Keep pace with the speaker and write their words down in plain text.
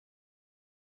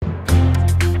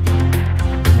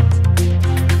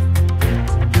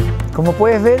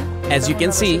As you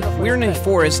can see, we're in a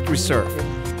forest reserve,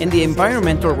 and the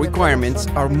environmental requirements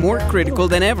are more critical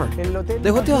than ever.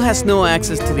 The hotel has no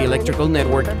access to the electrical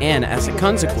network, and as a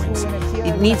consequence,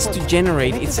 it needs to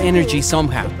generate its energy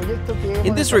somehow.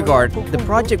 In this regard, the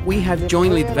project we have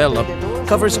jointly developed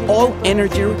covers all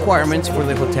energy requirements for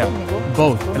the hotel,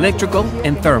 both electrical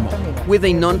and thermal, with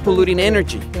a non-polluting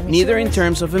energy. Neither in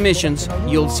terms of emissions,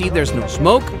 you'll see there's no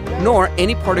smoke, nor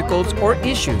any particles or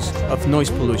issues of noise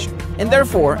pollution. And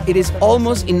therefore, it is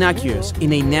almost innocuous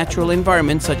in a natural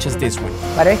environment such as this one.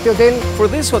 For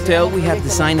this hotel, we have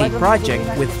designed a project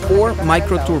with 4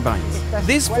 microturbines.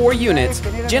 These 4 units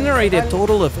generate a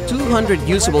total of 200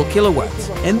 usable kilowatts,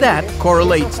 and that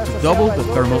correlates to double the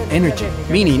thermal energy,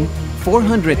 meaning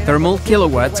 400 thermal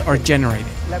kilowatts are generated.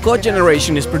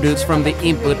 Cogeneration is produced from the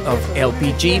input of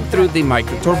LPG through the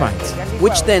microturbines,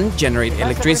 which then generate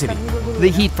electricity. The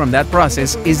heat from that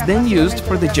process is then used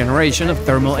for the generation of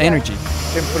thermal energy.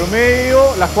 The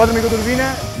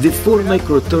 4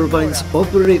 microturbines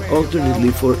operate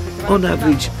alternately for, on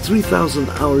average, 3,000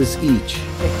 hours each.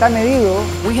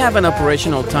 We have an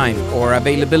operational time or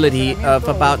availability of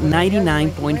about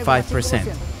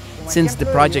 99.5%. Since the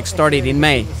project started in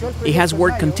May, it has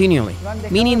worked continually,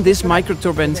 meaning these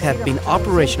microturbines have been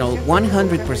operational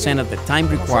 100% of the time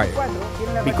required.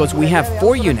 Because we have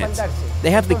 4 units,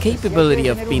 they have the capability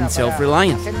of being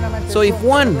self-reliant. So if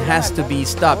one has to be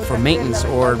stopped for maintenance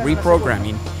or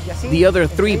reprogramming, the other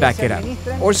 3 back it up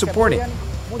or support it.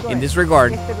 In this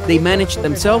regard, they manage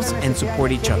themselves and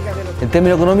support each other.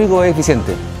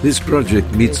 This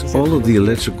project meets all of the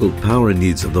electrical power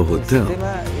needs of the hotel.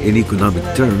 In economic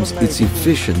terms, it's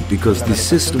efficient because the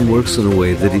system works in a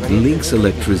way that it links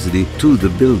electricity to the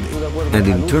building, and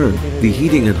in turn, the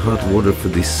heating and hot water for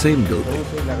the same building.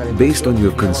 Based on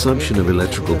your consumption of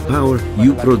electrical power,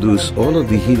 you produce all of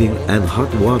the heating and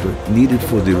hot water needed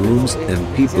for the rooms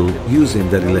and people using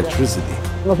that electricity.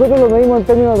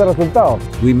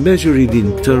 We measure it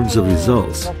in terms of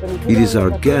results. It is our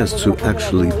guests who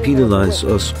actually penalize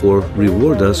us or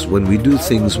reward us when we do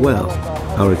things well.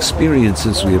 Our experience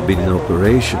since we have been in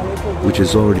operation, which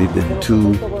has already been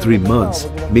 2-3 months,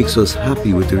 makes us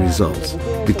happy with the results.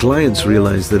 The clients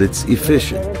realize that it's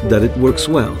efficient, that it works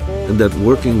well, and that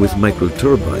working with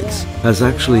microturbines has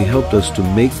actually helped us to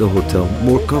make the hotel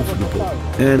more comfortable.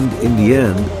 And in the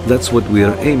end, that's what we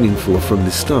are aiming for from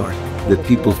the start, that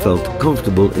people felt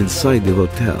comfortable inside the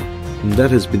hotel. And that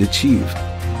has been achieved.